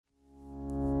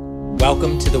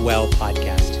Welcome to the Well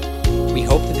podcast. We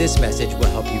hope that this message will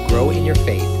help you grow in your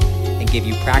faith and give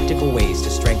you practical ways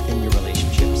to strengthen your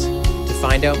relationships. To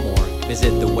find out more, visit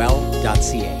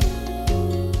thewell.ca.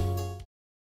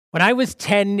 When I was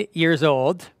 10 years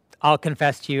old, I'll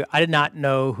confess to you, I did not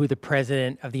know who the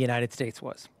President of the United States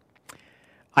was.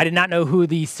 I did not know who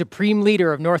the Supreme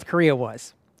Leader of North Korea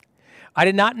was. I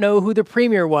did not know who the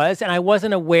Premier was, and I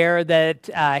wasn't aware that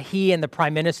he and the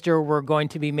Prime Minister were going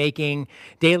to be making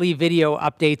daily video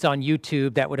updates on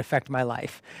YouTube that would affect my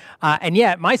life. And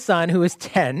yet, my son, who is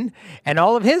 10, and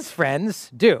all of his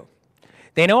friends do.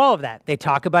 They know all of that. They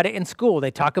talk about it in school.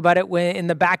 They talk about it in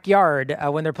the backyard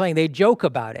when they're playing. They joke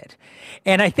about it.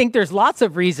 And I think there's lots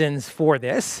of reasons for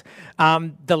this.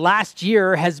 The last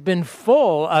year has been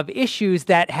full of issues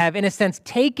that have, in a sense,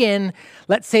 taken,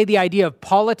 let's say, the idea of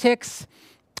politics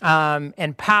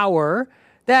and power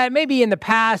that maybe in the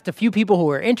past, a few people who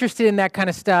were interested in that kind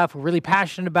of stuff, who were really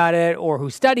passionate about it, or who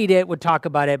studied it would talk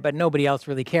about it, but nobody else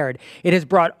really cared. It has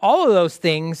brought all of those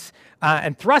things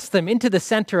and thrust them into the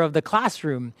center of the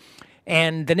classroom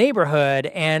and the neighborhood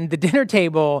and the dinner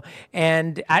table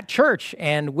and at church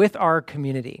and with our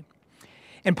community.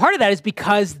 And part of that is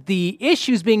because the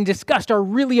issues being discussed are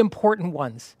really important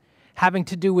ones, having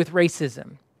to do with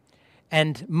racism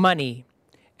and money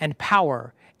and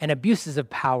power and abuses of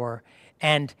power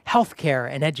and healthcare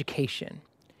and education.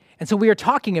 And so we are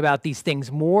talking about these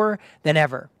things more than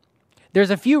ever. There's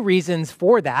a few reasons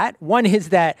for that. One is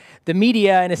that the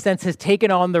media, in a sense, has taken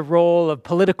on the role of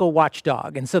political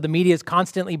watchdog. And so the media is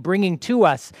constantly bringing to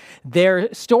us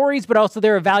their stories, but also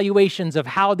their evaluations of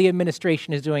how the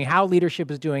administration is doing, how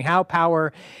leadership is doing, how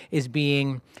power is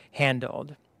being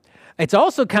handled. It's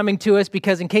also coming to us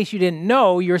because, in case you didn't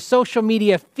know, your social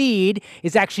media feed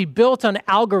is actually built on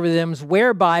algorithms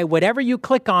whereby whatever you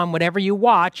click on, whatever you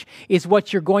watch, is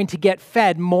what you're going to get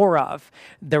fed more of.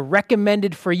 They're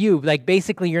recommended for you. Like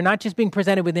basically, you're not just being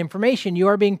presented with information, you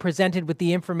are being presented with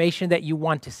the information that you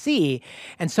want to see.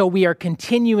 And so we are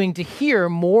continuing to hear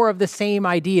more of the same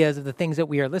ideas of the things that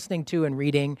we are listening to and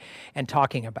reading and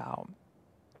talking about.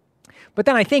 But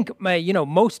then I think,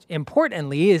 most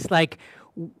importantly is like,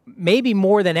 maybe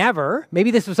more than ever,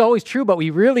 maybe this was always true, but we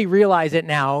really realize it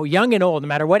now, young and old, no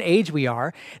matter what age we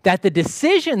are, that the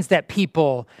decisions that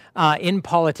people in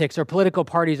politics or political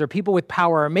parties or people with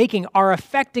power are making are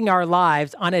affecting our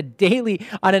lives on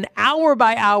an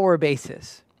hour-by-hour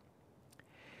basis.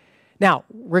 Now,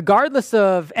 regardless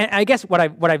of, and I guess what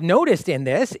I've noticed in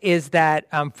this is that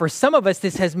for some of us,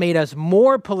 this has made us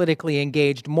more politically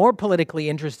engaged, more politically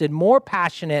interested, more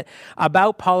passionate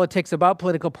about politics, about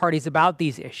political parties, about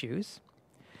these issues.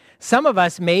 Some of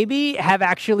us maybe have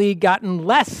actually gotten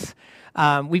less.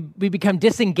 We become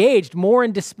disengaged, more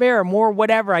in despair, more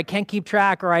whatever. I can't keep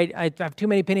track, or I have too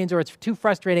many opinions, or it's too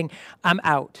frustrating. I'm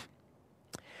out.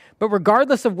 But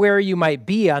regardless of where you might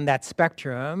be on that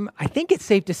spectrum, I think it's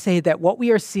safe to say that what we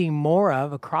are seeing more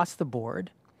of across the board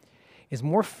is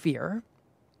more fear,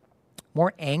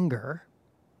 more anger,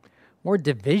 more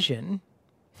division,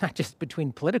 not just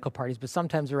between political parties, but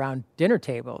sometimes around dinner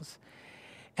tables,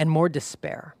 and more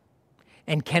despair.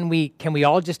 And can we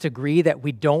all just agree that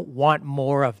we don't want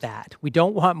more of that? We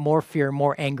don't want more fear,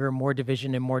 more anger, more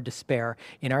division, and more despair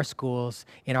in our schools,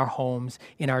 in our homes,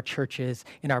 in our churches,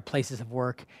 in our places of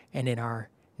work, and in our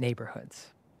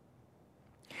neighborhoods.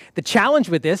 The challenge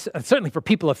with this, certainly for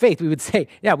people of faith, we would say,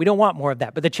 yeah, we don't want more of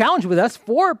that. But the challenge with us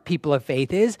for people of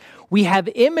faith is we have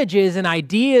images and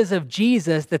ideas of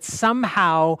Jesus that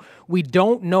somehow we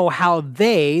don't know how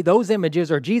those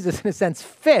images, or Jesus in a sense,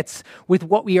 fits with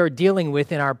what we are dealing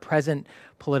with in our present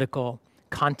political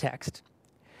context.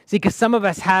 See, because some of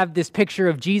us have this picture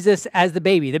of Jesus as the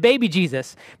baby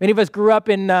Jesus. Many of us grew up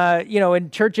in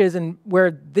churches and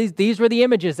where these were the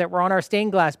images that were on our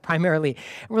stained glass primarily.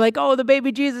 And we're like, oh, the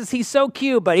baby Jesus, he's so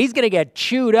cute, but he's going to get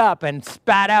chewed up and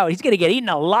spat out. He's going to get eaten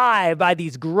alive by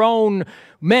these grown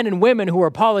men and women who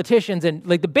are politicians. And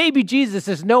like the baby Jesus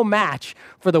is no match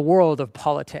for the world of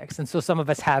politics. And so some of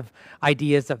us have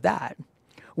ideas of that.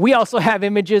 We also have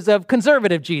images of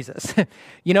conservative Jesus,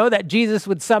 that Jesus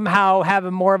would somehow have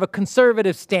more of a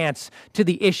conservative stance to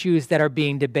the issues that are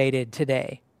being debated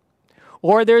today.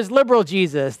 Or there's liberal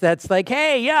Jesus that's like,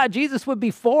 hey, yeah, Jesus would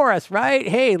be for us, right?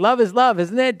 Hey, love is love,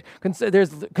 isn't it?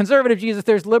 There's conservative Jesus,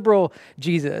 there's liberal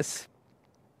Jesus.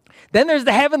 Then there's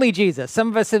the heavenly Jesus. Some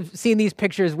of us have seen these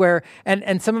pictures where,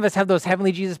 and some of us have those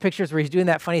heavenly Jesus pictures where he's doing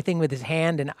that funny thing with his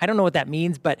hand, and I don't know what that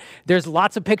means, but there's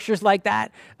lots of pictures like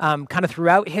that kind of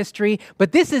throughout history.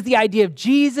 But this is the idea of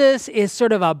Jesus is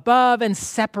sort of above and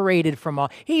separated from all.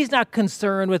 He's not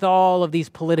concerned with all of these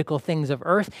political things of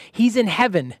earth. He's in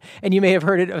heaven. And you may have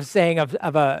heard it of saying of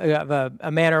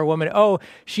a man or a woman, oh,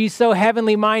 she's so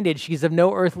heavenly minded, she's of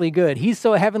no earthly good. He's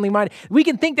so heavenly minded. We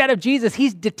can think that of Jesus.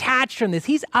 He's detached from this.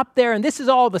 He's up there, and this is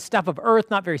all the stuff of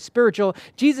earth, not very spiritual.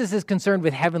 Jesus is concerned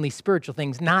with heavenly spiritual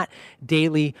things, not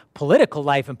daily political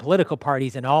life and political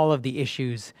parties and all of the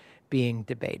issues being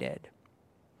debated.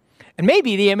 And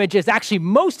maybe the image is actually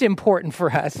most important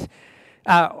for us,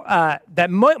 that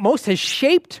most has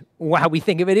shaped how we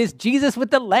think of it, is Jesus with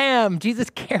the lamb, Jesus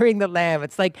carrying the lamb.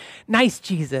 It's like, nice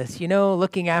Jesus,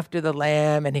 looking after the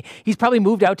lamb. And he's probably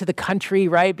moved out to the country,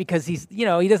 right? Because he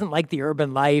doesn't like the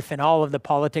urban life and all of the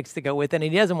politics that go with it. And he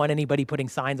doesn't want anybody putting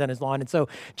signs on his lawn. And so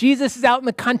Jesus is out in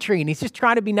the country and he's just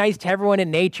trying to be nice to everyone in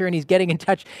nature, and he's getting in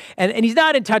touch. And he's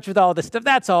not in touch with all this stuff.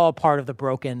 That's all part of the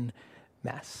broken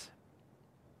mess.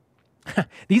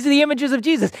 These are the images of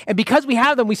Jesus. And because we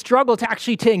have them, we struggle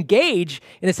to engage,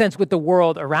 in a sense, with the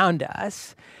world around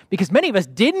us, because many of us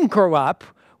didn't grow up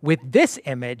with this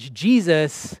image,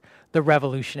 Jesus, the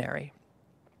revolutionary.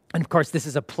 And of course, this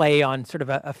is a play on sort of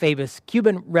a famous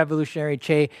Cuban revolutionary,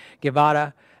 Che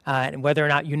Guevara. And whether or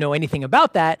not you know anything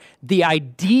about that, the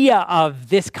idea of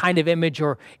this kind of image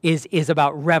is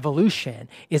about revolution,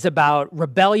 is about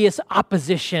rebellious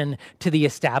opposition to the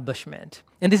establishment.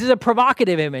 And this is a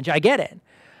provocative image, I get it.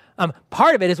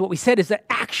 Part of it is what we said is that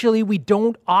actually we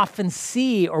don't often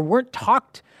see or weren't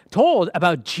told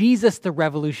about Jesus the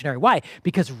revolutionary. Why?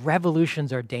 Because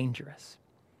revolutions are dangerous.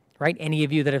 Right? Any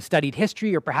of you that have studied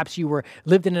history, or perhaps you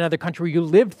lived in another country where you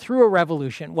lived through a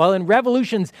revolution. Well, in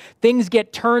revolutions, things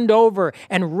get turned over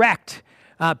and wrecked.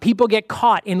 People get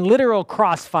caught in literal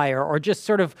crossfire or just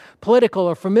sort of political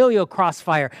or familial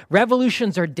crossfire.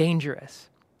 Revolutions are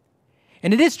dangerous.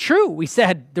 And it is true, we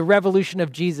said the revolution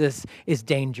of Jesus is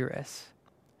dangerous.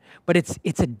 But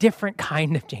it's a different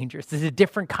kind of dangerous. It's a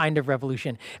different kind of revolution.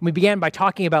 And we began by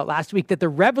talking about last week that the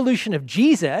revolution of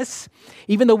Jesus,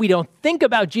 even though we don't think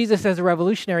about Jesus as a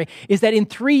revolutionary, is that in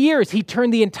 3 years, he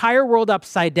turned the entire world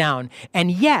upside down.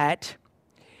 And yet,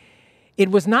 it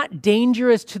was not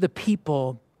dangerous to the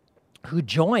people who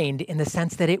joined, in the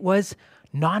sense that it was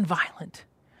nonviolent.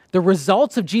 The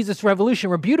results of Jesus' revolution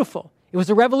were beautiful. It was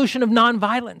a revolution of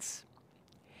nonviolence.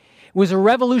 It was a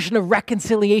revolution of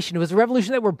reconciliation. It was a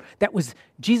revolution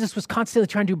Jesus was constantly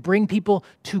trying to bring people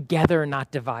together,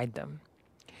 not divide them.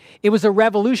 It was a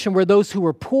revolution where those who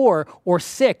were poor or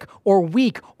sick or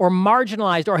weak or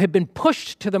marginalized or had been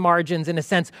pushed to the margins, in a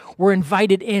sense, were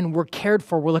invited in, were cared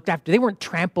for, were looked after. They weren't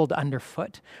trampled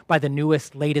underfoot by the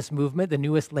newest, latest movement, the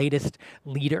newest, latest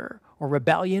leader or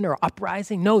rebellion or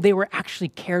uprising. No, they were actually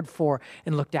cared for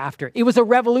and looked after. It was a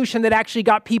revolution that actually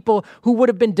got people who would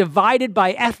have been divided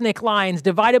by ethnic lines,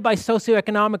 divided by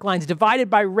socioeconomic lines, divided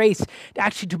by race,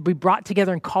 to be brought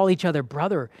together and call each other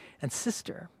brother and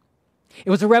sister. It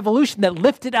was a revolution that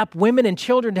lifted up women and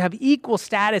children to have equal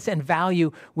status and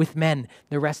value with men,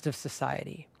 the rest of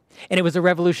society. And it was a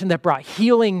revolution that brought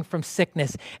healing from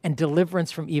sickness and deliverance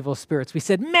from evil spirits. We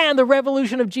said, man, the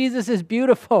revolution of Jesus is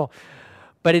beautiful,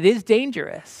 but it is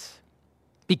dangerous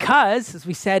because, as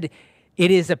we said,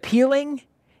 it is appealing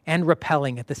and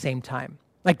repelling at the same time.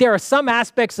 Like, there are some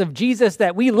aspects of Jesus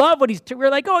that we love we're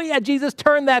like, oh yeah, Jesus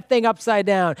turned that thing upside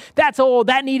down. That's old,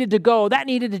 that needed to go, that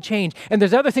needed to change. And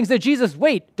there's other things that Jesus,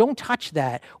 wait, don't touch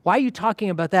that. Why are you talking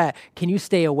about that? Can you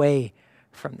stay away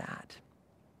from that?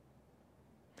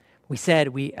 We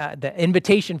said the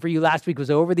invitation for you last week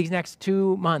was over these next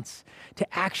 2 months to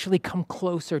actually come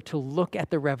closer, to look at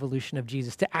the revolution of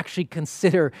Jesus, to actually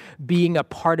consider being a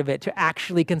part of it, to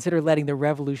actually consider letting the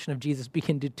revolution of Jesus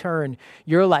begin to turn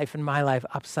your life and my life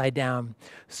upside down,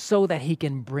 so that he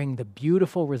can bring the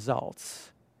beautiful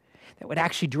results that would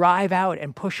actually drive out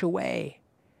and push away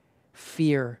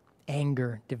fear,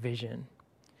 anger, division,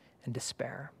 and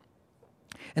despair.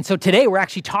 And so today we're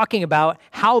actually talking about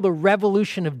how the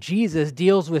revolution of Jesus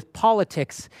deals with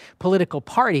politics, political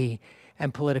party,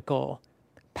 and political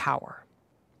power.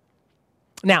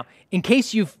 Now, in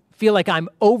case you feel like I'm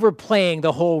overplaying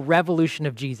the whole revolution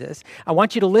of Jesus, I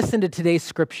want you to listen to today's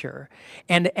scripture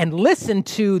and listen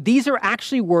to, these are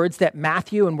actually words that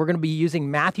Matthew, and we're going to be using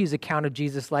Matthew's account of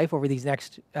Jesus' life over these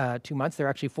next 2 months. There are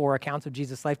actually 4 accounts of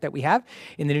Jesus' life that we have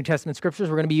in the New Testament scriptures.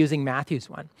 We're going to be using Matthew's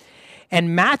one.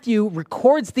 And Matthew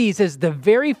records these as the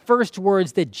very first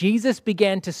words that Jesus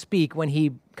began to speak when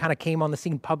he kind of came on the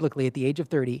scene publicly at the age of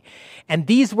 30. And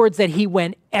these words that he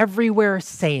went everywhere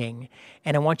saying,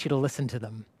 and I want you to listen to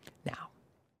them now.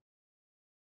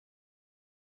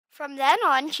 From then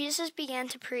on, Jesus began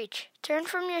to preach, "Turn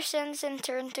from your sins and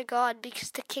turn to God,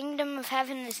 because the kingdom of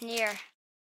heaven is near."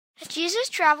 Jesus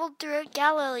traveled throughout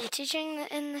Galilee, teaching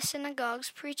in the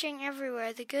synagogues, preaching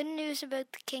everywhere the good news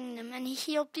about the kingdom, and he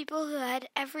healed people who had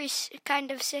every kind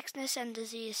of sickness and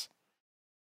disease.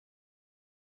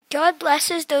 God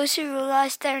blesses those who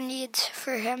realize their needs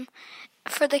for him,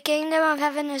 for the kingdom of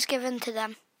heaven is given to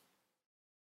them.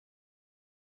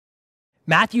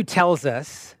 Matthew tells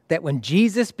us that when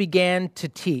Jesus began to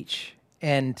teach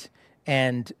and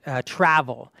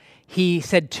travel, he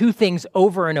said two things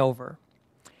over and over.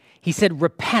 He said,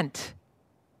 repent,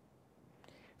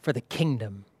 for the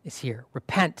kingdom is here.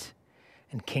 Repent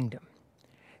and kingdom.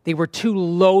 They were two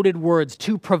loaded words,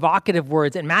 two provocative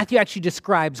words. And Matthew actually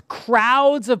describes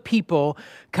crowds of people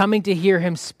coming to hear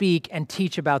him speak and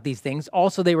teach about these things.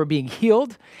 Also, they were being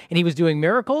healed and he was doing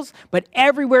miracles. But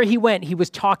everywhere he went, he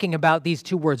was talking about these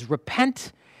two words,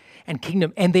 repent and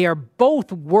kingdom. And they are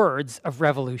both words of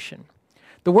revolution.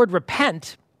 The word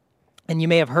repent, and you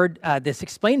may have heard this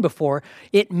explained before,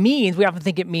 it means, we often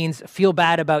think it means feel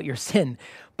bad about your sin.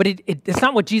 But it's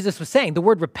not what Jesus was saying. The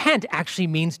word repent actually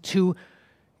means to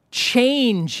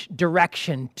change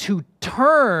direction, to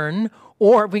turn,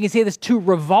 or we can say this, to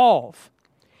revolve,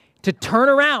 to turn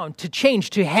around, to change,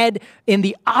 to head in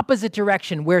the opposite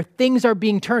direction where things are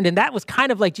being turned. And that was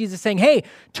kind of like Jesus saying, hey,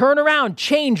 turn around,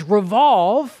 change,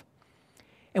 revolve.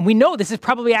 And we know this is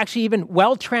probably actually even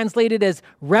well translated as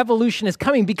revolution is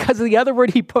coming because of the other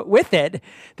word he put with it,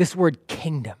 this word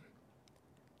kingdom.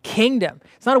 Kingdom.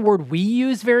 It's not a word we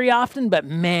use very often, but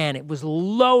man, it was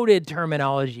loaded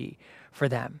terminology for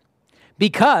them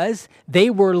because they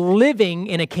were living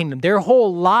in a kingdom. Their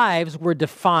whole lives were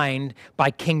defined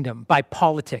by kingdom, by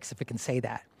politics, if we can say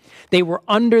that. They were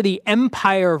under the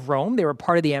empire of Rome. They were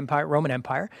part of the Roman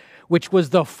Empire, which was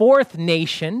the fourth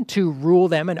nation to rule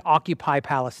them and occupy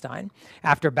Palestine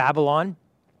after Babylon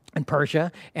and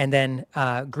Persia, and then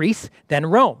Greece, then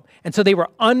Rome. And so they were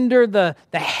under the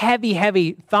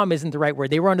heavy thumb isn't the right word.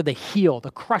 They were under the heel,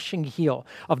 the crushing heel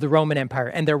of the Roman Empire,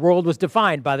 and their world was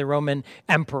defined by the Roman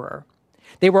emperor.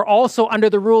 They were also under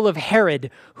the rule of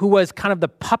Herod, who was kind of the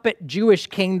puppet Jewish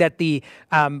king that the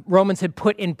Romans had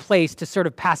put in place to sort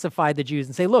of pacify the Jews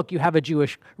and say, look, you have a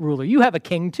Jewish ruler. You have a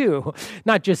king too,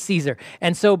 not just Caesar.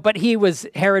 And so, but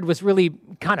Herod was really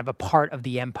kind of a part of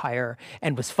the empire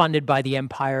and was funded by the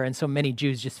empire. And so many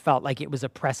Jews just felt like it was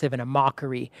oppressive and a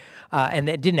mockery, and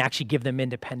it didn't actually give them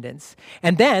independence.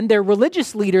 And then their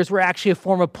religious leaders were actually a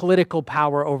form of political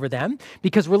power over them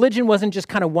because religion wasn't just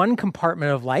kind of one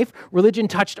compartment of life. Religion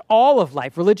touched all of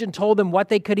life. Religion told them what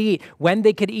they could eat, when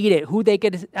they could eat it, who they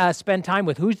could spend time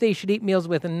with, who they should eat meals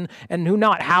with, and who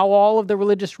not, how all of the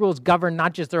religious rules govern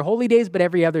not just their holy days, but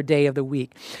every other day of the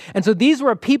week. And so these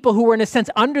were people who were, in a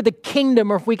sense, under the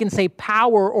kingdom, or if we can say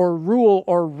power or rule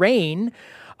or reign,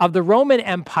 of the Roman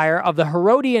Empire, of the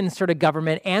Herodian sort of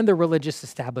government and the religious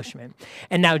establishment.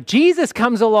 And now Jesus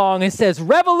comes along and says,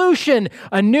 revolution,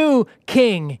 a new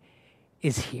king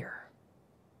is here.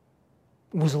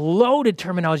 It was loaded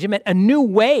terminology. It meant a new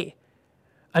way,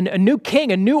 a new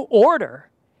king, a new order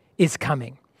is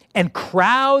coming. And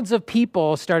crowds of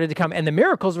people started to come. And the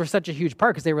miracles were such a huge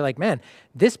part because they were like, man,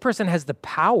 this person has the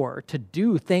power to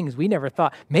do things we never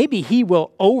thought. Maybe he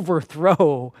will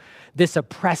overthrow this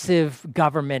oppressive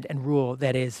government and rule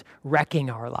that is wrecking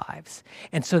our lives.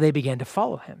 And so they began to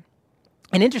follow him.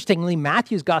 And interestingly,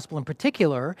 Matthew's gospel in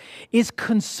particular is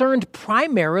concerned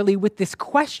primarily with this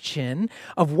question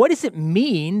of what does it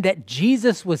mean that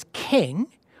Jesus was king?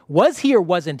 Was he or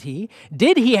wasn't he?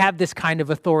 Did he have this kind of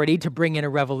authority to bring in a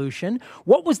revolution?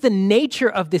 What was the nature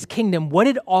of this kingdom? What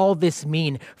did all this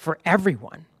mean for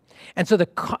everyone? And so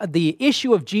the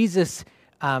issue of Jesus'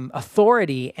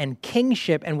 authority and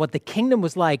kingship and what the kingdom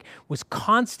was like was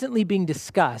constantly being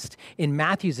discussed in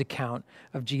Matthew's account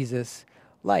of Jesus'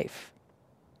 life.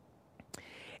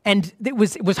 And it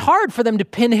was hard for them to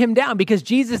pin him down because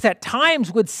Jesus at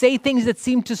times would say things that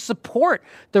seemed to support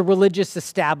the religious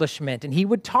establishment. And he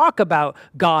would talk about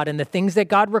God and the things that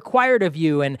God required of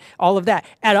you and all of that.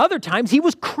 At other times, he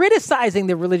was criticizing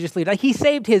the religious leader. He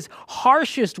saved his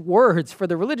harshest words for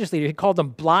the religious leader. He called them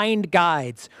blind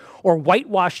guides or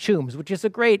whitewashed tombs, which is a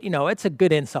great, it's a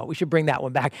good insult. We should bring that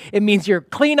one back. It means you're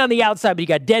clean on the outside, but you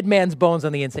got dead man's bones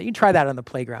on the inside. You can try that on the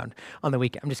playground on the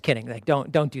weekend. I'm just kidding. Like,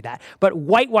 don't do that. But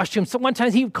whitewashed tombs. So one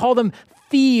time he would call them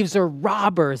thieves or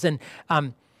robbers. And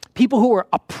people who were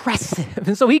oppressive.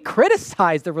 And so he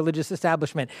criticized the religious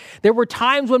establishment. There were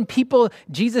times when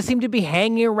Jesus seemed to be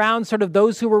hanging around sort of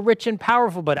those who were rich and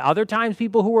powerful, but other times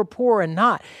people who were poor and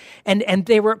not. And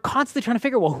they were constantly trying to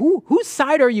figure, well, whose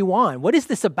side are you on? What is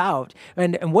this about?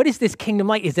 And what is this kingdom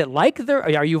like? Is it like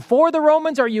are you for the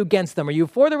Romans or are you against them? Are you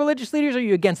for the religious leaders or are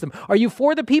you against them? Are you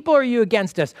for the people or are you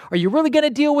against us? Are you really going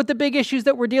to deal with the big issues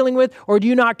that we're dealing with or do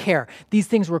you not care? These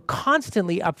things were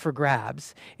constantly up for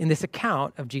grabs in this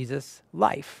account of Jesus'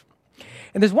 life.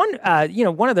 And there's one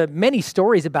of the many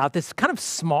stories about this, kind of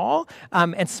small,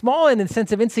 and small in the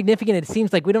sense of insignificant. It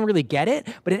seems like we don't really get it,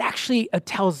 but it actually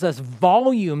tells us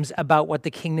volumes about what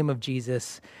the kingdom of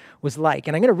Jesus was like.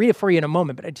 And I'm going to read it for you in a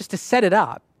moment, but just to set it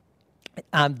up,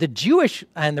 the Jewish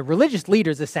and the religious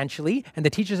leaders, essentially, and the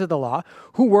teachers of the law,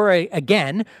 who were,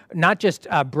 again, not just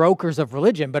brokers of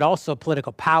religion, but also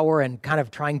political power and kind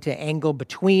of trying to angle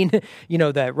between,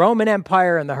 the Roman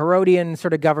Empire and the Herodian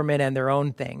sort of government and their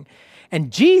own thing. And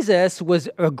Jesus was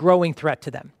a growing threat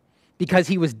to them because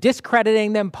he was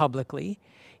discrediting them publicly.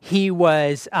 He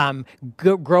was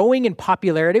growing in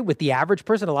popularity with the average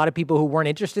person. A lot of people who weren't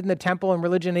interested in the temple and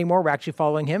religion anymore were actually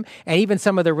following him. And even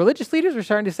some of the religious leaders were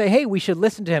starting to say, hey, we should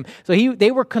listen to him. So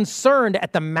they were concerned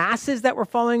at the masses that were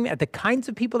following, at the kinds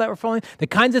of people that were following, the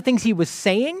kinds of things he was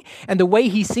saying, and the way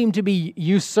he seemed to be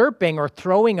usurping or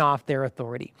throwing off their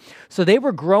authority. So they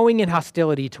were growing in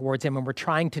hostility towards him and were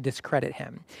trying to discredit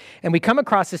him. And we come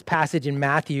across this passage in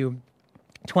Matthew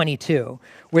 22,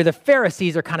 where the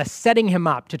Pharisees are kind of setting him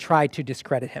up to try to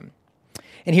discredit him.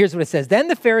 And here's what it says. Then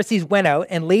the Pharisees went out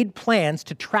and laid plans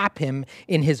to trap him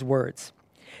in his words.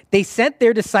 They sent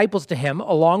their disciples to him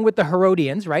along with the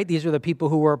Herodians, right? These are the people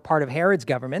who were part of Herod's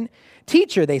government.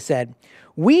 Teacher, they said,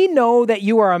 we know that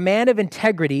you are a man of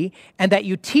integrity and that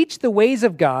you teach the ways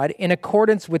of God in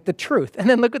accordance with the truth. And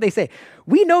then look what they say.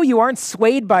 We know you aren't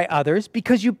swayed by others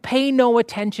because you pay no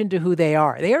attention to who they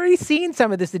are. They already seen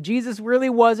some of this, that Jesus really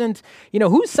wasn't,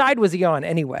 whose side was he on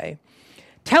anyway?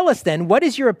 Tell us then, what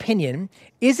is your opinion?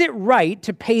 Is it right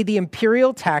to pay the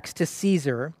imperial tax to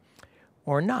Caesar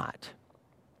or not?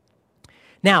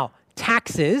 Now,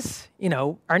 taxes,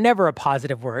 are never a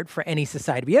positive word for any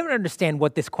society. We don't understand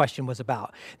what this question was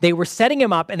about. They were setting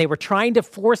him up and they were trying to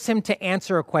force him to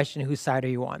answer a question, whose side are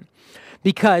you on?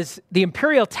 Because the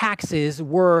imperial taxes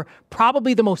were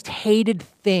probably the most hated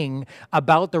thing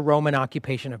about the Roman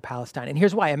occupation of Palestine. And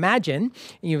here's why. Imagine,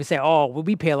 you would say,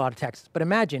 we pay a lot of taxes. But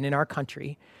imagine in our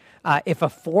country, if a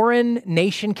foreign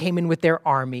nation came in with their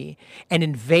army and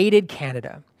invaded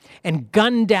Canada, and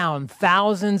gunned down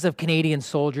thousands of Canadian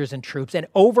soldiers and troops and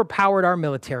overpowered our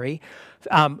military,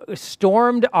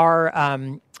 stormed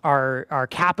our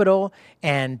capital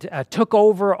and took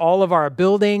over all of our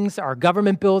buildings, our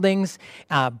government buildings,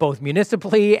 both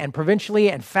municipally and provincially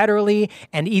and federally,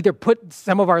 and either put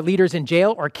some of our leaders in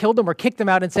jail or killed them or kicked them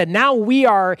out and said, now we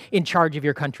are in charge of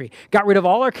your country. Got rid of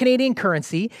all our Canadian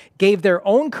currency, gave their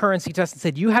own currency to us and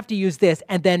said, you have to use this,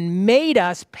 and then made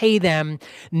us pay them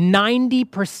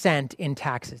 90% in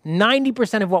taxes.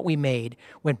 90% of what we made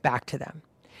went back to them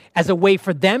as a way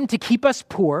for them to keep us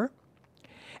poor,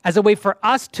 as a way for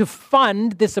us to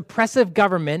fund this oppressive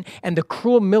government and the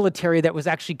cruel military that was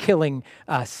actually killing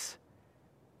us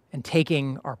and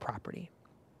taking our property.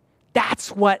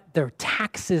 That's what their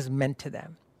taxes meant to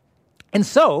them. And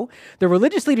so the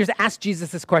religious leaders asked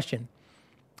Jesus this question.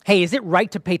 Hey, is it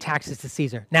right to pay taxes to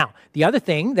Caesar? Now, the other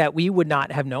thing that we would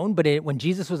not have known, but when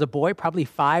Jesus was a boy, probably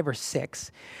 5 or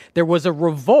 6, there was a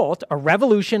revolt, a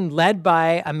revolution led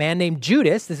by a man named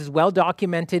Judas. This is well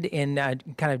documented in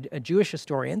kind of Jewish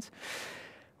historians.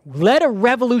 Led a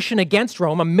revolution against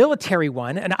Rome, a military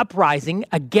one, an uprising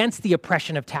against the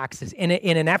oppression of taxes in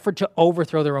an effort to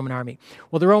overthrow the Roman army.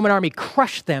 Well, the Roman army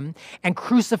crushed them and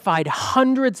crucified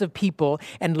hundreds of people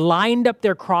and lined up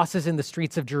their crosses in the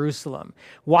streets of Jerusalem,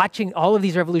 watching all of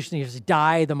these revolutionaries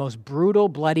die the most brutal,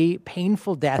 bloody,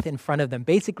 painful death in front of them,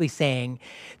 basically saying,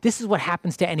 this is what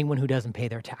happens to anyone who doesn't pay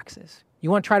their taxes. You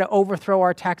want to try to overthrow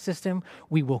our tax system?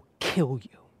 We will kill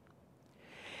you.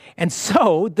 And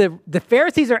so the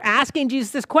Pharisees are asking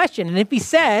Jesus this question. And if he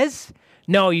says,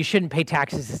 no, you shouldn't pay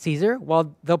taxes to Caesar,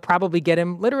 well, they'll probably get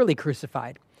him literally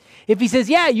crucified. If he says,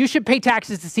 yeah, you should pay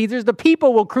taxes to Caesar, the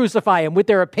people will crucify him with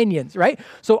their opinions, right?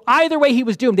 So either way he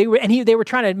was doomed. They were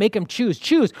trying to make him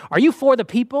choose. Are you for the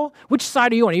people? Which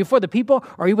side are you on? Are you for the people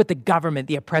or are you with the government,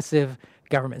 the oppressive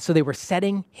government? So they were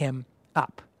setting him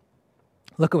up.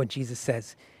 Look at what Jesus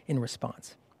says in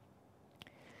response.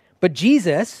 But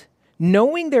Jesus,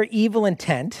 knowing their evil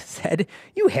intent, said,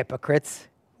 you hypocrites,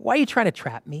 why are you trying to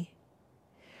trap me?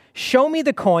 Show me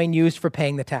the coin used for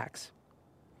paying the tax.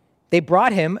 They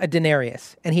brought him a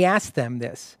denarius, and he asked them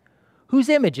this, "Whose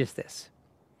image is this?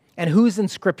 And whose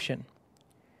inscription?"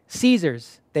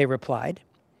 "Caesar's," they replied.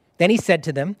 Then he said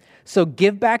to them, "So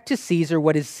give back to Caesar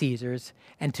what is Caesar's,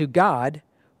 and to God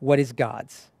what is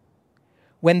God's."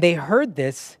 When they heard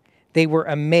this, they were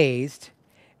amazed,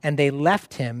 and they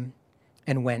left him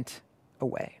and went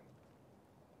away.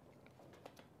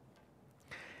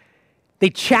 They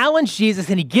challenged Jesus,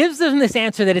 and he gives them this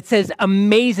answer that it says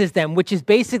amazes them, which is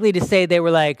basically to say they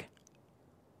were like,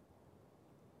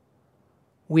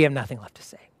 we have nothing left to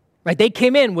say. Right? They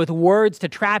came in with words to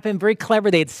trap him, very clever.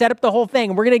 They had set up the whole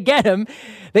thing, and we're going to get him.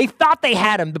 They thought they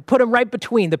had him, to put him right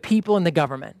between the people and the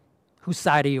government. Whose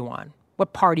side are you on?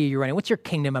 What party are you running? What's your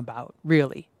kingdom about,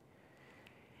 really?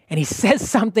 And he says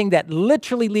something that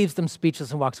literally leaves them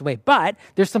speechless and walks away. But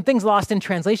there's some things lost in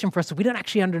translation for us, so we don't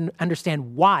actually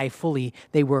understand why fully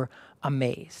they were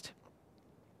amazed.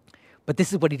 But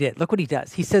this is what he did. Look what he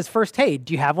does. He says first, "Hey,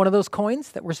 do you have one of those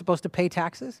coins that we're supposed to pay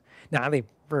taxes?" Now they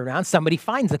run around, somebody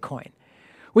finds a coin,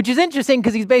 which is interesting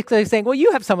because he's basically saying, well,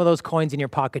 you have some of those coins in your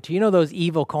pocket too. You know those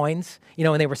evil coins? You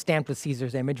know, when they were stamped with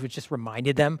Caesar's image, which just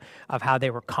reminded them of how they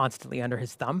were constantly under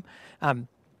his thumb.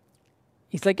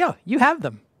 He's like, "Oh, you have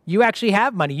them. You actually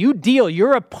have money. You deal.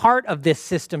 You're a part of this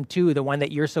system too, the one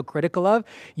that you're so critical of.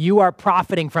 You are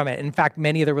profiting from it." In fact,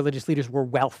 many of the religious leaders were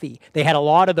wealthy. They had a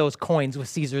lot of those coins with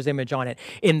Caesar's image on it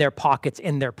in their pockets,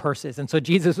 in their purses. And so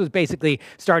Jesus was basically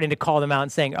starting to call them out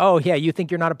and saying, "Oh yeah, you think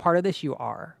you're not a part of this? You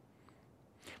are."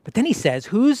 But then he says,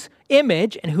 whose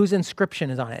image and whose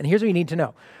inscription is on it? And here's what you need to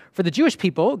know. For the Jewish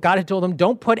people, God had told them,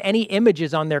 don't put any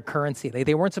images on their currency.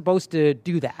 They weren't supposed to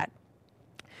do that,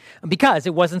 because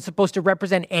it wasn't supposed to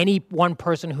represent any one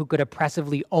person who could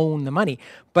oppressively own the money.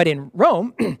 But in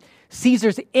Rome,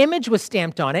 Caesar's image was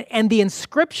stamped on it, and the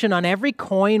inscription on every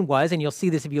coin was, and you'll see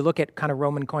this if you look at kind of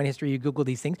Roman coin history, you Google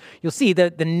these things, you'll see the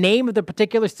name of the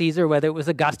particular Caesar, whether it was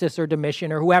Augustus or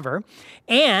Domitian or whoever,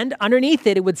 and underneath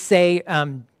it, it would say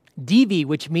DV,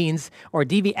 which means, or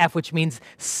DVF, which means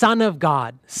son of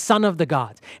God, son of the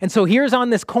gods. And so here's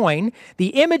on this coin, the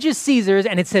image is Caesar's,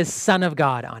 and it says son of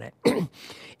God on it.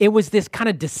 It was this kind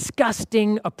of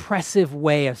disgusting, oppressive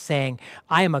way of saying,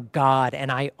 I am a god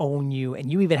and I own you,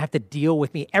 and you even have to deal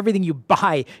with me. Everything you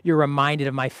buy, you're reminded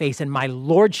of my face and my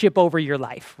lordship over your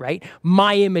life, right?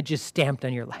 My image is stamped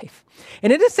on your life.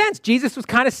 And in a sense, Jesus was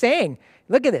kind of saying,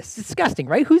 look at this, it's disgusting,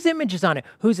 right? Whose image is on it?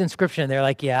 Whose inscription? And they're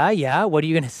like, yeah, what are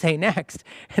you going to say next?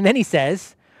 And then he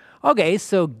says, okay,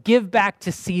 so give back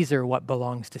to Caesar what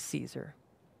belongs to Caesar.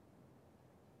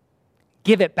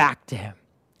 Give it back to him.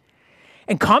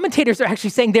 And commentators are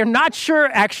actually saying they're not sure,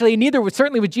 actually,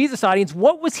 certainly with Jesus' audience,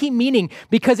 what was he meaning?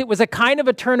 Because it was a kind of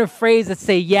a turn of phrase that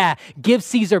say, yeah, give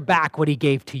Caesar back what he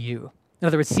gave to you. In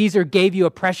other words, Caesar gave you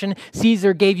oppression,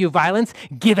 Caesar gave you violence,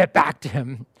 give it back to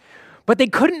him. But they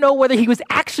couldn't know whether he was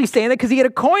actually saying that because he had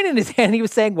a coin in his hand. He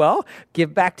was saying, well,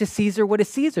 give back to Caesar what is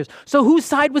Caesar's. So whose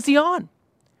side was he on?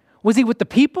 Was he with the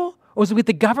people or was he with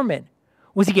the government?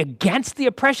 Was he against the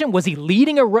oppression? Was he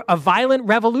leading a violent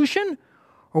revolution?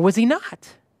 Or was he not?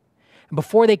 And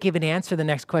before they gave an answer to the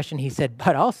next question, he said,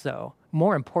 but also,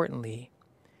 more importantly,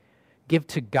 give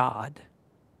to God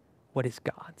what is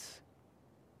God's.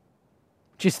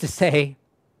 Just to say,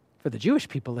 for the Jewish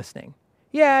people listening,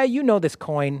 yeah, you know this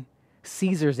coin,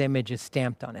 Caesar's image is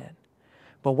stamped on it.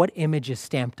 But what image is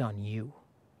stamped on you?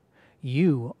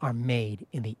 You are made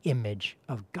in the image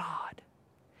of God.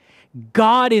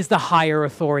 God is the higher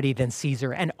authority than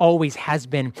Caesar and always has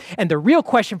been. And the real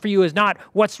question for you is not,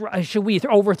 should we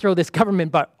overthrow this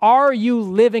government, but are you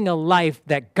living a life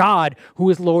that God, who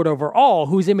is Lord over all,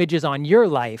 whose image is on your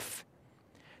life,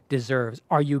 deserves?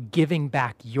 Are you giving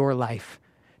back your life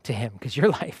to him? Because your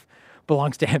life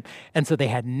belongs to him. And so they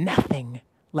had nothing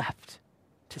left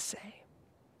to say.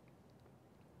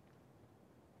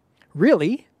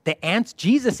 Really,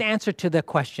 Jesus' answer to the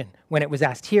question when it was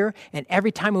asked here, and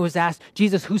every time it was asked,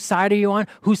 Jesus, whose side are you on?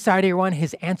 Whose side are you on?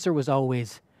 His answer was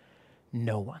always,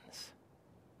 no one's.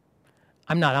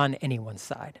 I'm not on anyone's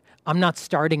side. I'm not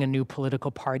starting a new political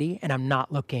party, and I'm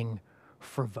not looking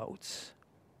for votes.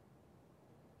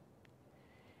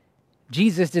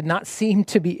 Jesus did not seem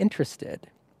to be interested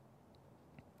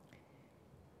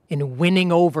in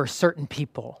winning over certain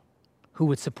people who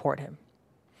would support him.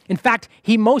 In fact,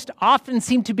 he most often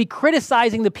seemed to be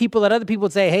criticizing the people that other people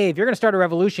would say, hey, if you're going to start a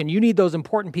revolution, you need those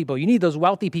important people. You need those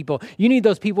wealthy people. You need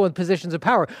those people in positions of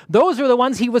power. Those were the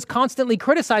ones he was constantly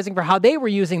criticizing for how they were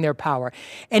using their power.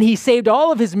 And he saved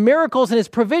all of his miracles and his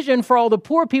provision for all the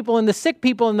poor people and the sick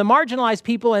people and the marginalized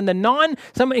people and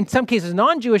in some cases,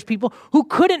 non-Jewish people who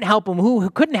couldn't help him, who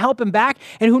couldn't help him back,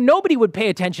 and who nobody would pay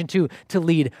attention to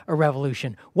lead a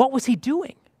revolution. What was he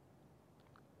doing?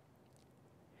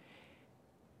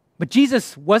 But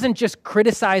Jesus wasn't just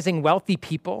criticizing wealthy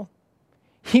people.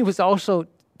 He was also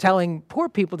telling poor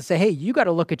people to say, hey, you got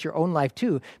to look at your own life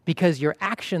too, because your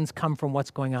actions come from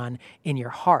what's going on in your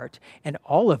heart, and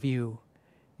all of you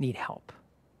need help.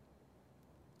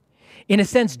 In a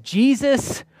sense,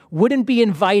 Jesus wouldn't be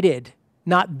invited,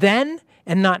 not then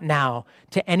and not now,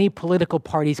 to any political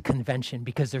party's convention,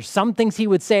 because there's some things he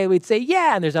would say, we'd say,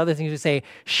 yeah, and there's other things we'd say,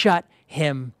 shut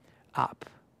him up.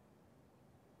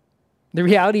 The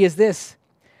reality is this: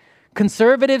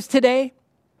 conservatives today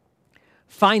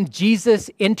find Jesus'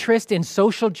 interest in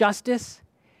social justice,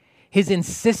 his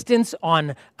insistence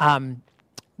on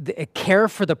the care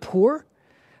for the poor,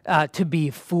 to be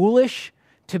foolish,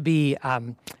 to be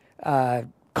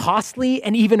costly,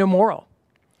 and even immoral.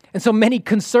 And so many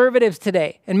conservatives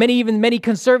today, and many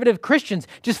conservative Christians,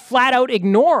 just flat out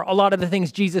ignore a lot of the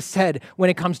things Jesus said when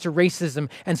it comes to racism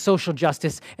and social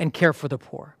justice and care for the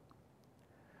poor.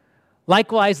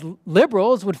 Likewise,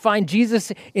 liberals would find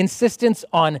Jesus' insistence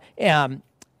on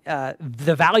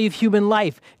the value of human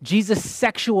life, Jesus'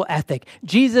 sexual ethic,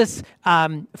 Jesus'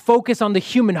 focus on the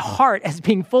human heart as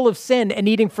being full of sin and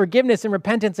needing forgiveness and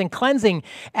repentance and cleansing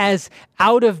as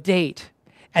out of date,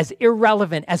 as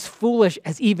irrelevant, as foolish,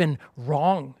 as even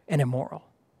wrong and immoral.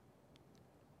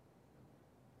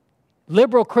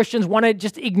 Liberal Christians want to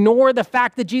just ignore the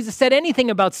fact that Jesus said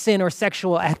anything about sin or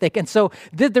sexual ethic. And so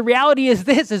the reality is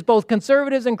this, is both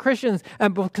conservatives and Christians,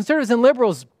 both conservatives and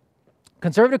liberals,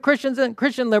 conservative Christians and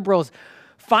Christian liberals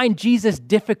find Jesus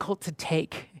difficult to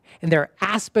take. And there are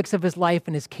aspects of his life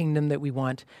and his kingdom that we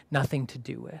want nothing to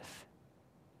do with.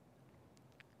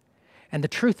 And the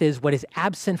truth is, what is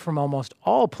absent from almost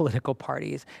all political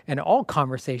parties and all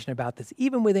conversation about this,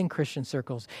 even within Christian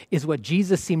circles, is what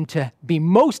Jesus seemed to be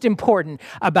most important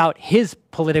about his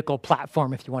political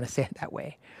platform, if you want to say it that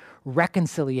way: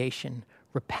 reconciliation,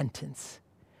 repentance,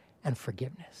 and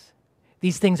forgiveness.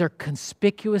 These things are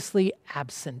conspicuously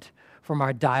absent from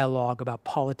our dialogue about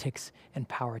politics and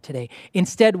power today.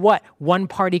 Instead, what? One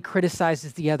party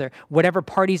criticizes the other. Whatever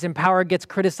party's in power gets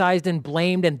criticized and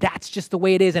blamed, and that's just the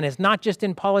way it is. And it's not just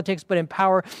in politics, but in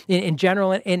power in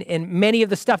general. And many of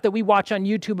the stuff that we watch on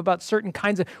YouTube about certain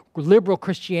kinds of liberal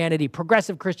Christianity,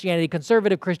 progressive Christianity,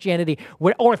 conservative Christianity,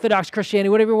 Orthodox Christianity,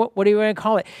 whatever you want to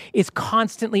call it, is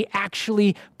constantly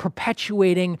actually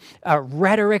perpetuating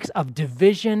rhetorics of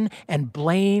division and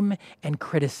blame and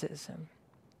criticism.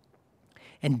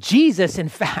 And Jesus, in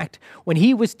fact, when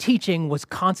he was teaching, was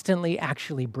constantly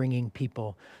actually bringing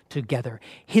people together.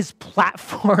 His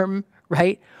platform,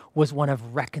 right, was one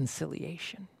of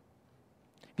reconciliation.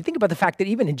 If you think about the fact that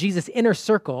even in Jesus' inner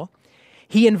circle,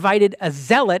 he invited a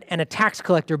zealot and a tax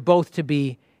collector both to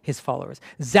be his followers.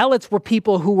 Zealots were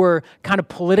people who were kind of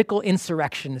political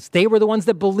insurrectionists. They were the ones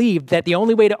that believed that the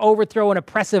only way to overthrow an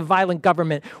oppressive, violent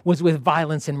government was with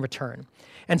violence in return.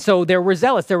 And so there were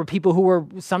zealots. There were people who were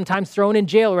sometimes thrown in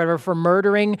jail or whatever for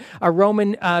murdering a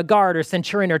Roman guard or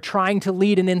centurion or trying to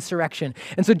lead an insurrection.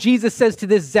 And so Jesus says to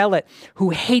this zealot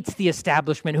who hates the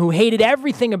establishment, who hated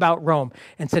everything about Rome,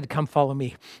 and said, come follow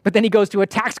me. But then he goes to a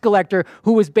tax collector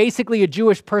who was basically a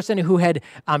Jewish person who had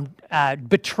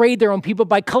betrayed their own people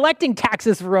by collecting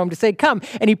taxes for Rome, to say, come.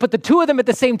 And he put the two of them at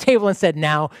the same table and said,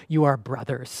 now you are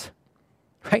brothers.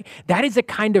 Right? That is a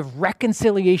kind of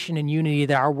reconciliation and unity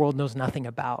that our world knows nothing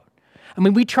about. I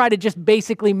mean, we try to just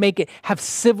basically have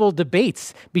civil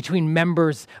debates between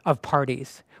members of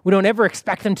parties. We don't ever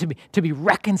expect them to be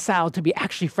reconciled, to be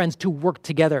actually friends, to work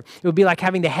together. It would be like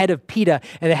having the head of PETA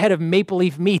and the head of Maple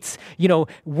Leaf Meats,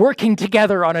 working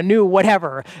together on a new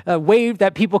whatever, a way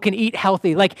that people can eat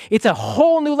healthy. Like, it's a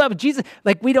whole new level. Jesus,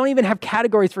 we don't even have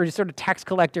categories for sort of tax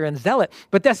collector and zealot,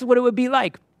 but that's what it would be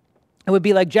like. It would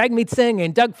be like Jagmeet Singh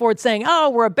and Doug Ford saying,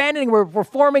 we're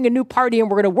forming a new party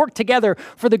and we're going to work together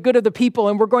for the good of the people,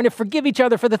 and we're going to forgive each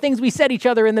other for the things we said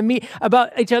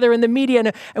about each other in the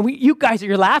media. And you guys,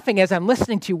 you're laughing as I'm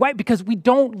listening to you. Why? Because we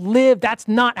don't live. That's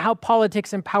not how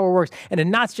politics and power works. And it's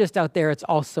not just out there, it's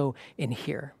also in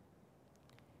here.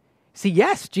 See,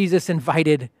 yes, Jesus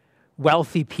invited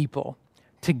wealthy people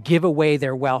to give away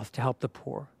their wealth to help the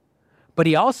poor. But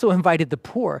he also invited the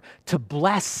poor to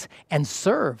bless and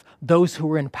serve those who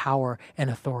were in power and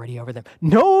authority over them.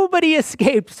 Nobody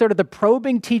escaped sort of the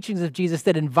probing teachings of Jesus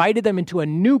that invited them into a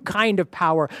new kind of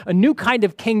power, a new kind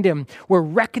of kingdom where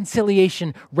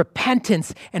reconciliation,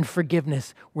 repentance, and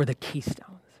forgiveness were the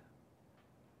keystones.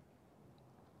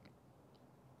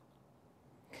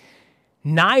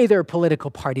 Neither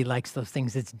political party likes those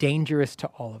things. It's dangerous to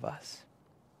all of us.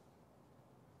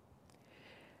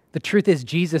 The truth is,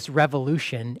 Jesus'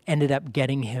 revolution ended up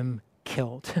getting him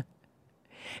killed.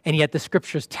 And yet the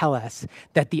scriptures tell us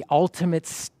that the ultimate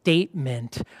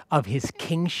statement of his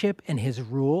kingship and his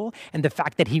rule, and the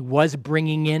fact that he was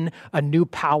bringing in a new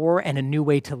power and a new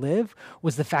way to live,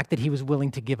 was the fact that he was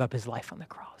willing to give up his life on the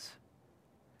cross.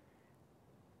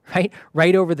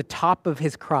 Right over the top of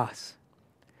his cross,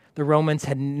 the Romans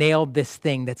had nailed this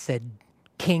thing that said,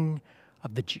 King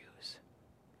of the Jews.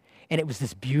 And it was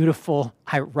this beautiful,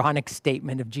 ironic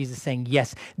statement of Jesus saying,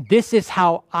 yes, this is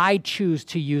how I choose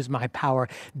to use my power.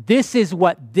 This is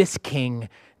what this king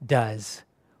does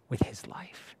with his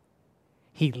life.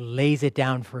 He lays it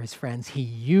down for his friends. He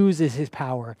uses his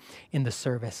power in the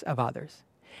service of others.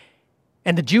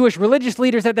 And the Jewish religious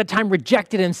leaders at that time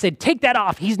rejected him and said, take that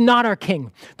off. He's not our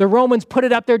king. The Romans put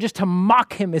it up there just to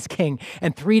mock him as king.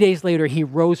 And 3 days later, he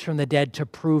rose from the dead to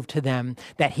prove to them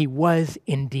that he was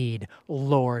indeed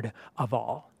Lord of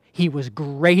all. He was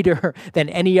greater than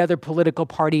any other political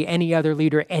party, any other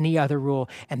leader, any other rule.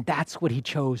 And that's what he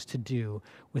chose to do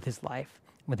with his life,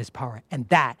 with his power. And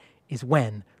that is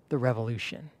when the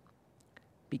revolution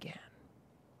began.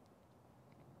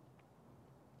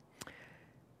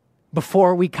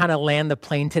 Before we kind of land the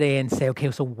plane today and say,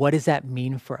 okay, so what does that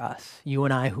mean for us? You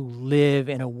and I who live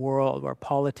in a world where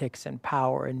politics and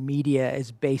power and media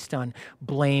is based on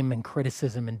blame and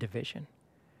criticism and division.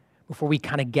 Before we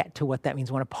kind of get to what that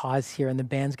means, I want to pause here, and the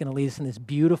band's going to lead us in this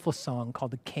beautiful song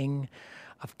called The King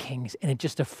of Kings. And it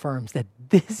just affirms that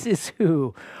this is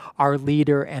who our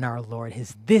leader and our Lord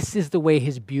is. This is the way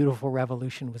his beautiful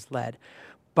revolution was led,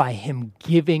 by him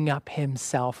giving up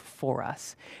himself for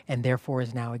us, and therefore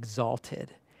is now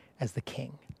exalted as the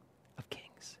King of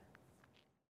Kings.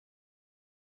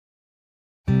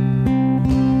 In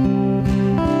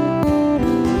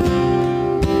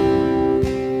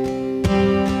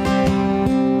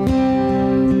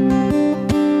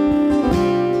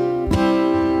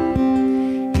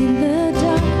the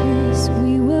darkness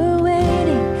we were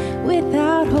waiting,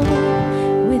 without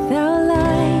hope, without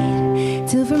light,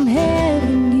 till from heaven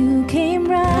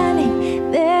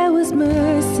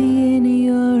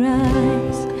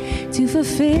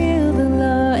fulfill the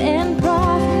law and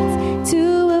prophets.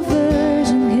 To a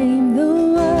virgin came the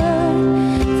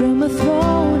word, from a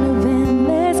throne of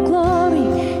endless glory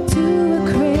to a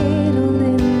cradle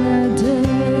in the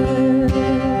dirt.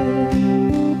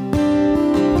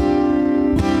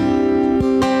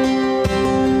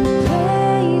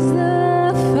 Praise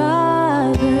the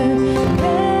Father,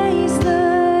 praise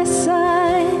the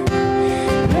Son,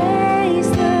 praise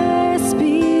the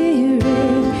Spirit.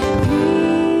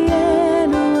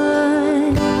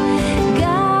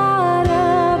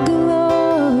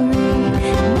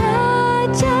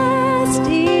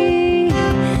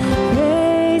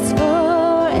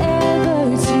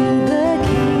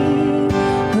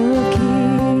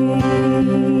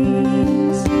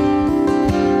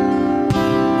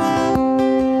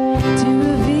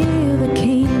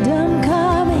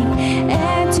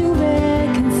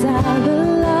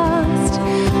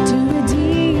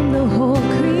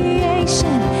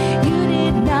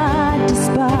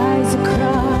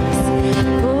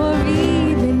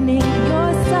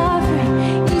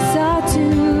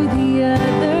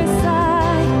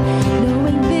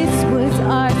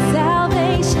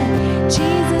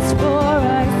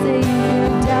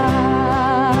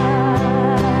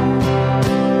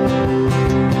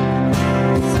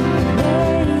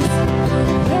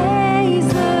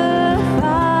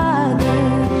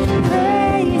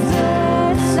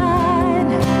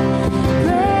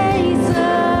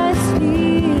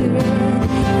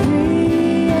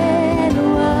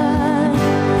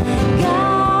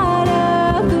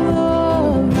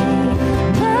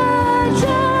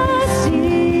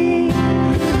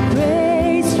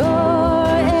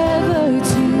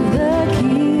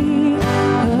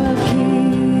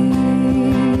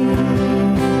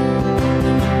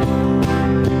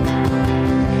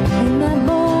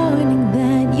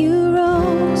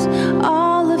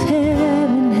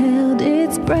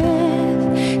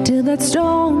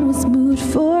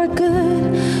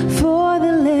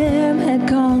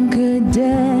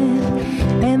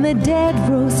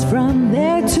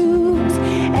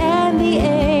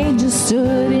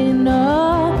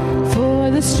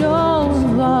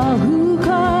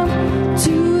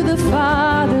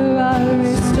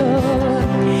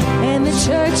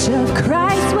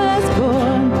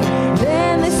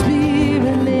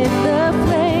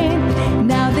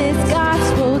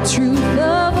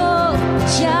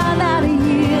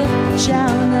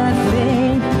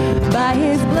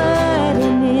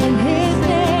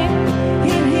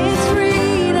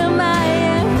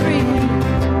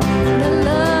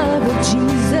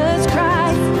 Jesus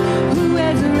Christ, who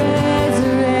has raised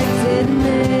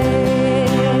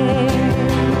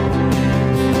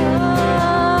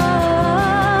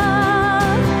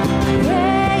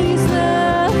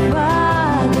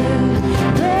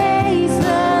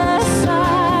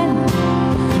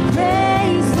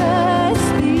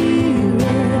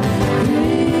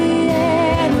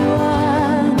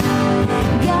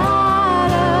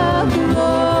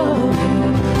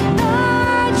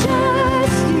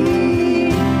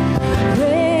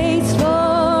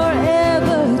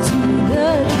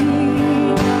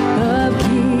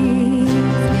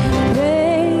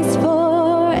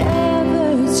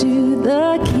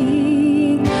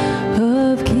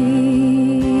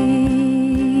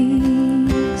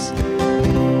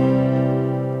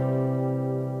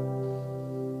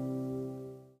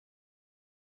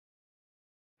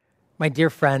My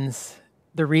dear friends,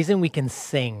 the reason we can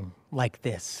sing like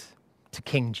this to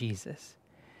King Jesus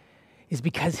is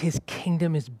because his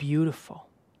kingdom is beautiful.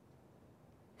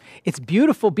 It's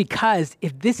beautiful because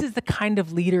if this is the kind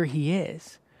of leader he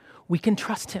is, we can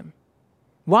trust him.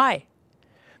 Why?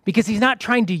 Because he's not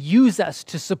trying to use us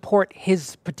to support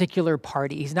his particular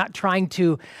party. He's not trying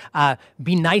to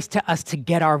be nice to us to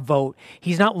get our vote.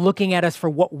 He's not looking at us for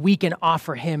what we can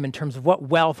offer him in terms of what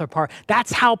wealth or power.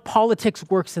 That's how politics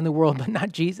works in the world, but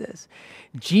not Jesus.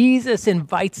 Jesus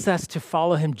invites us to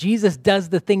follow him. Jesus does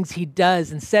the things he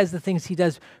does and says the things he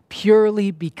does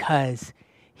purely because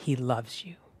he loves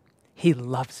you. He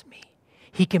loves me.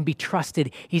 He can be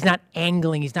trusted. He's not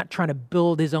angling. He's not trying to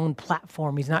build his own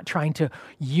platform. He's not trying to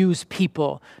use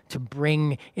people to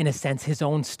bring, in a sense, his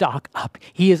own stock up.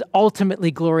 He is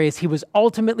ultimately glorious. He was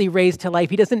ultimately raised to life.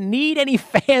 He doesn't need any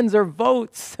fans or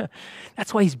votes.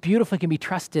 That's why he's beautiful. He can be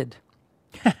trusted.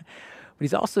 But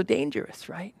he's also dangerous,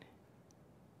 right?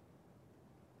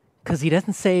 Because he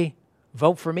doesn't say,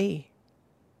 vote for me.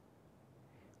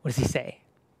 What does he say?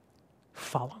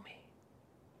 Follow me.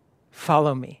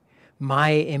 Follow me.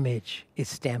 My image is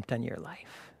stamped on your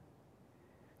life.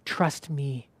 Trust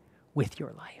me with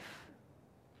your life.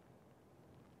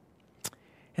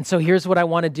 And so here's what I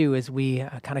want to do as we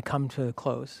kind of come to a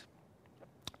close.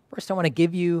 First, I want to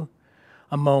give you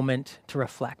a moment to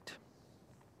reflect.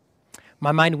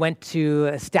 My mind went to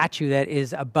a statue that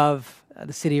is above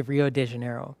the city of Rio de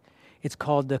Janeiro. It's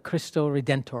called the Cristo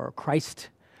Redentor, Christ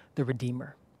the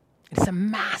Redeemer. It's a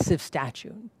massive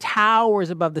statue, towers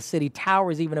above the city,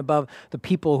 towers even above the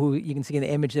people who you can see in the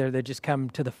image there that just come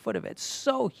to the foot of it.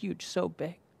 So huge, so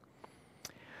big.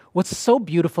 What's so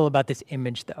beautiful about this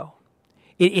image, though,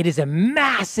 it is a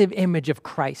massive image of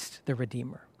Christ, the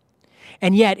Redeemer.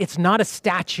 And yet, it's not a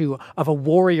statue of a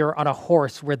warrior on a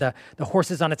horse where the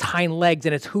horse is on its hind legs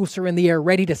and its hoofs are in the air,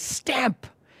 ready to stamp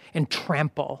and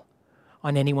trample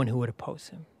on anyone who would oppose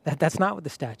him. That's not what the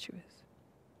statue is.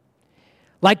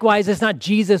 Likewise, it's not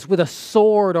Jesus with a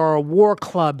sword or a war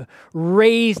club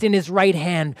raised in his right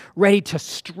hand, ready to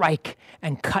strike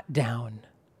and cut down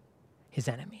his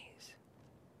enemies.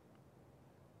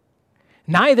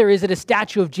 Neither is it a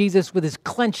statue of Jesus with his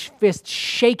clenched fist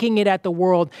shaking it at the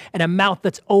world and a mouth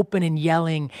that's open and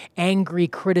yelling angry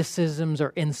criticisms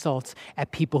or insults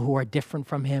at people who are different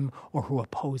from him or who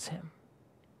oppose him.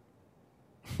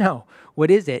 No,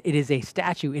 what is it? It is a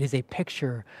statue. It is a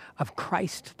picture of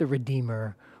Christ the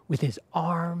Redeemer with his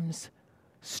arms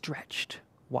stretched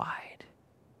wide.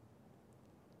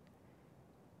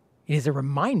 It is a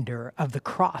reminder of the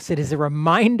cross. It is a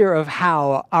reminder of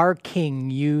how our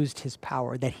King used his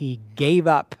power, that he gave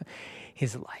up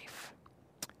his life.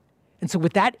 And so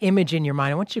with that image in your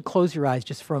mind, I want you to close your eyes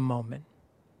just for a moment.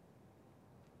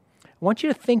 I want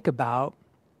you to think about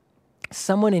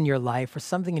someone in your life or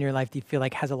something in your life that you feel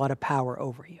like has a lot of power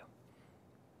over you.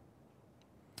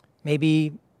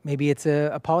 Maybe it's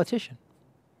a politician.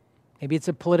 Maybe it's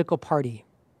a political party.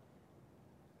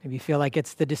 Maybe you feel like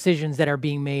it's the decisions that are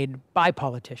being made by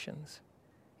politicians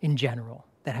in general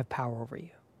that have power over you.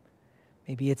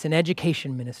 Maybe it's an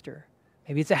education minister.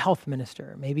 Maybe it's a health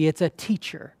minister. Maybe it's a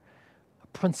teacher, a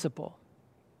principal,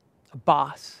 a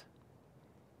boss,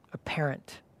 a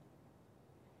parent.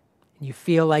 You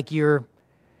feel like you're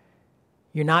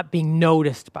not being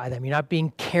noticed by them. You're not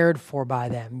being cared for by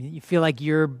them. You feel like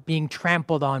you're being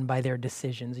trampled on by their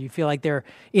decisions. You feel like they're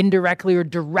indirectly or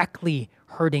directly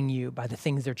hurting you by the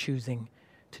things they're choosing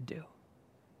to do.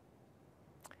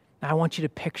 Now I want you to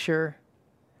picture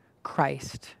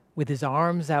Christ with his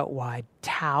arms out wide,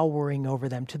 towering over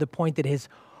them to the point that his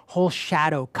whole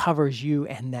shadow covers you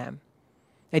and them.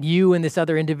 That you and this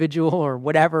other individual or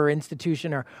whatever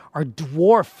institution are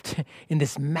dwarfed in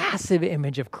this massive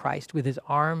image of Christ with his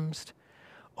arms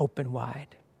open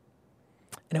wide.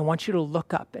 And I want you to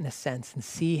look up in a sense and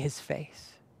see his face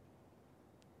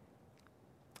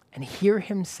and hear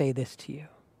him say this to you.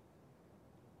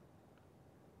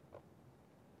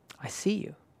 I see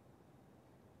you.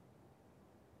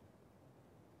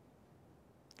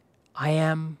 I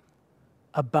am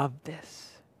above this.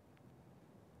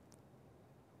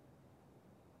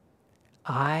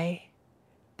 I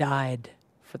died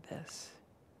for this.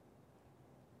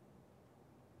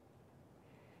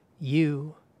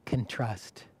 You can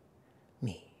trust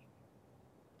me.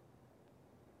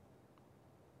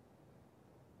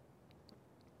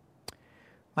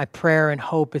 My prayer and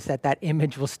hope is that that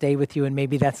image will stay with you, and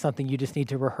maybe that's something you just need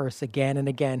to rehearse again and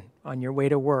again on your way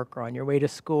to work or on your way to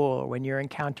school or when you're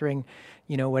encountering,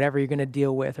 whatever you're going to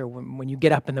deal with, or when you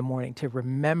get up in the morning, to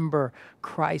remember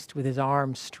Christ with his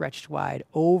arms stretched wide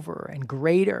over and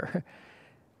greater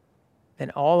than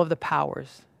all of the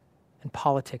powers and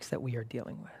politics that we are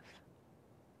dealing with.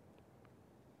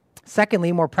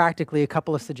 Secondly, more practically, a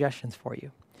couple of suggestions for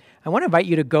you. I want to invite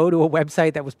you to go to a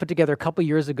website that was put together a couple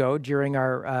years ago during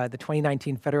the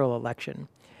 2019 federal election.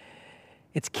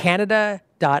 It's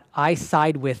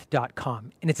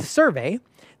canada.isidewith.com. And it's a survey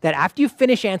that after you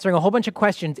finish answering a whole bunch of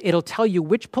questions, it'll tell you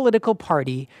which political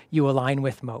party you align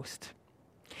with most.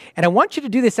 And I want you to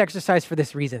do this exercise for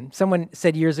this reason. Someone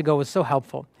said years ago, it was so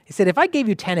helpful. He said, if I gave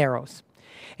you 10 arrows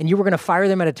and you were going to fire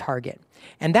them at a target,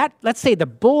 and that, let's say the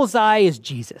bullseye is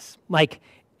Jesus,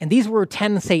 and these were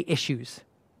 10, say, issues,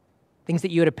 things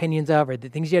that you had opinions of, or the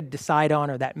things you had to decide on,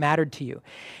 or that mattered to you.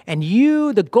 And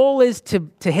the goal is to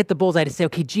hit the bullseye, to say,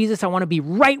 okay, Jesus, I want to be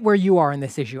right where you are in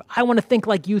this issue. I want to think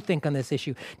like you think on this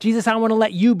issue. Jesus, I want to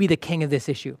let you be the king of this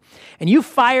issue. And you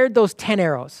fired those 10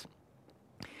 arrows.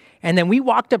 And then we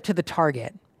walked up to the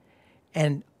target,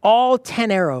 and all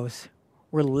 10 arrows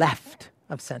were left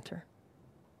of center.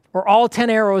 Or all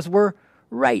 10 arrows were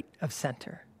right of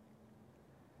center.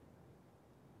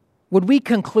 Would we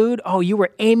conclude, oh, you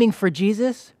were aiming for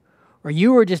Jesus, or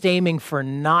you were just aiming for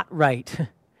not right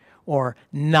or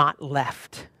not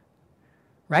left,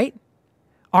 right?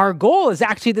 Our goal is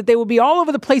actually that they will be all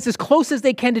over the place as close as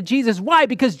they can to Jesus. Why?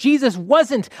 Because Jesus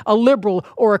wasn't a liberal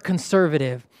or a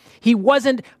conservative. He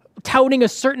wasn't touting a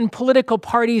certain political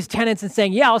party's tenets and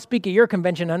saying, yeah, I'll speak at your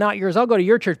convention and not yours. I'll go to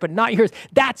your church, but not yours.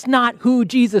 That's not who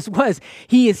Jesus was.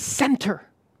 He is center.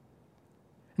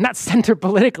 Not center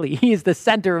politically. He is the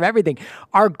center of everything.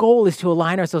 Our goal is to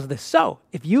align ourselves with this. So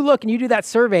if you look and you do that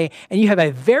survey and you have a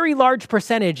very large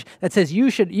percentage that says you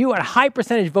at a high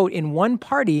percentage vote in one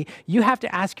party, you have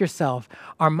to ask yourself,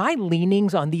 are my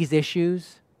leanings on these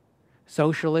issues,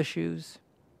 social issues,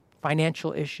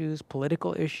 financial issues,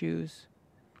 political issues,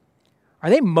 are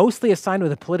they mostly assigned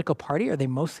with a political party, or are they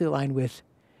mostly aligned with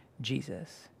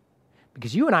Jesus?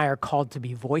 Because you and I are called to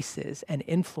be voices and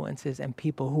influences and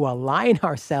people who align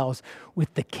ourselves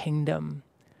with the kingdom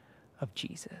of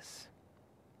Jesus.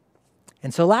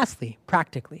 And so lastly,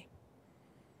 practically,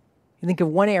 you think of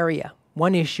one area,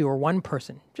 one issue, or one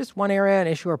person, just one area, an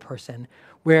issue, or person,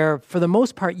 where for the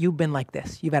most part you've been like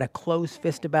this. You've had a closed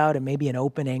fist about and maybe an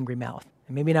open, angry mouth.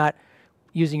 And maybe not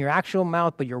using your actual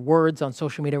mouth, but your words on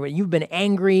social media, where you've been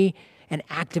angry and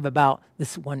active about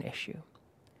this one issue.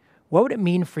 What would it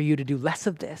mean for you to do less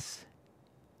of this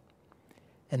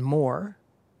and more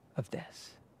of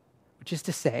this? Which is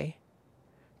to say,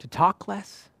 to talk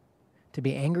less, to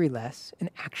be angry less, and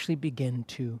actually begin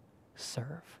to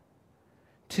serve.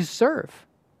 To serve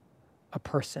a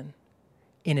person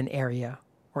in an area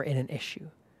or in an issue.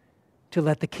 To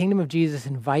let the kingdom of Jesus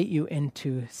invite you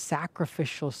into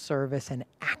sacrificial service and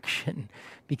action,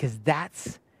 because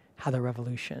that's how the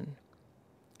revolution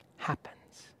happens.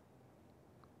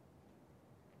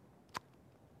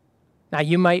 Now,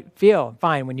 you might feel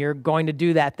fine when you're going to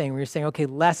do that thing where you're saying, okay,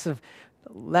 less of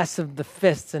the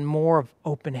fists and more of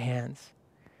open hands.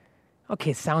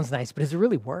 Okay, it sounds nice, but does it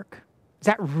really work? Is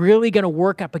that really going to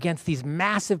work up against these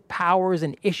massive powers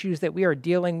and issues that we are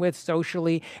dealing with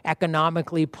socially,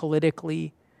 economically,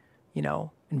 politically,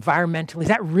 environmentally? Is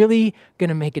that really going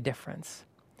to make a difference?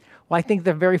 Well, I think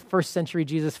the very first century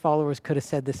Jesus followers could have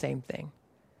said the same thing.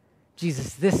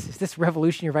 Jesus, is this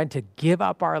revolution you're inviting to give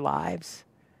up our lives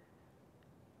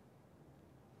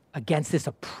against this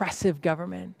oppressive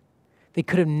government? They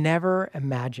could have never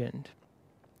imagined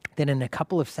that in a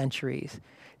couple of centuries,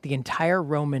 the entire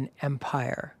Roman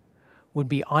Empire would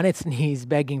be on its knees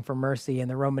begging for mercy, and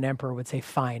the Roman emperor would say,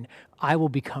 fine, I will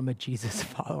become a Jesus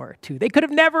follower too. They could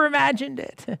have never imagined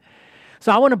it.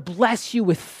 So I want to bless you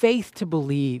with faith to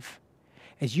believe,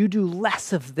 as you do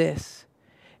less of this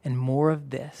and more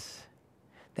of this,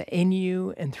 that in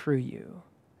you and through you,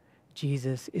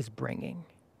 Jesus is bringing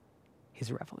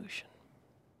his revolution.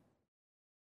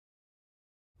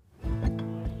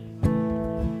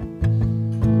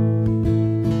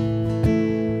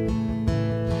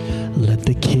 Let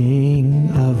the King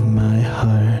of my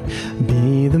heart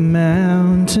be the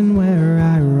mountain where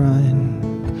I run,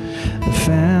 the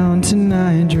fountain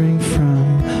I drink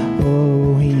from.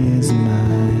 Oh, he is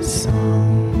my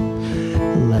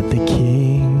song. Let the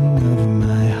King of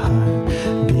my heart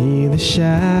be the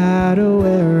shadow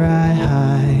where I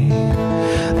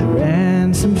hide, the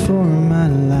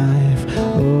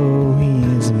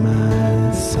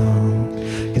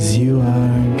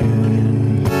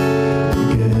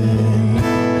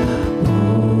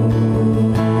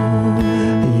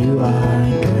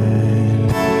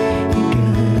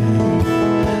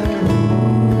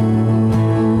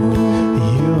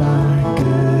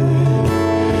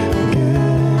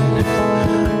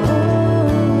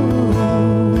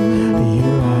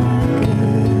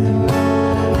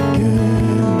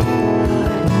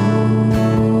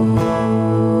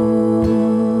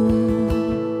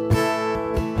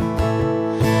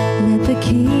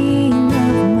King